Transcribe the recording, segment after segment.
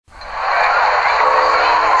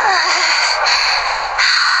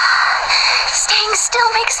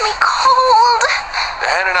me cold. They're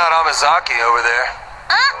handing out Amazaki over there.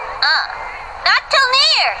 Not till New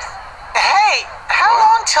Year's. Hey, how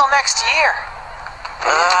long till next year?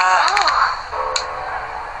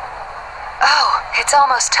 Oh, it's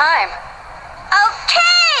almost time.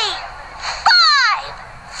 Okay. 5,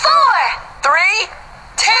 4, 3,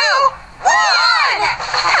 2, 1!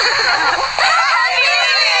 Happy New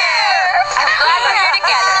Year! I'm glad we're here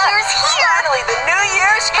together. Year's here. Finally, the new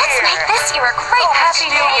year's here! Let's make this year a great Happy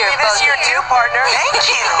New Year, this both year of you. too, partner. Thank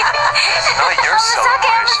you! Not your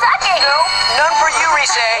celebration. Amazaki. No, none for you,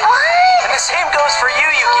 Rise. What? And the same goes for you,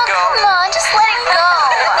 Oh, Yukiko. come on, just let it go.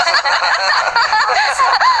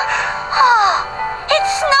 Oh,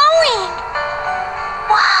 it's snowing.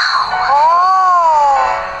 Wow. Oh.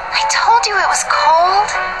 I told you it was cold.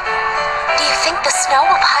 Do you think the snow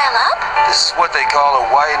will pile up? This is what they call a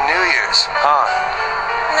white New Year's, huh?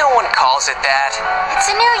 No one calls it that. It's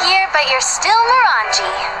a new year, but you're still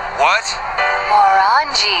Morangi. What?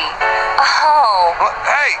 Morangi. Oh.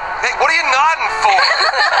 Hey, what are you nodding for?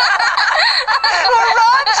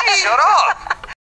 Morangi! Shut up!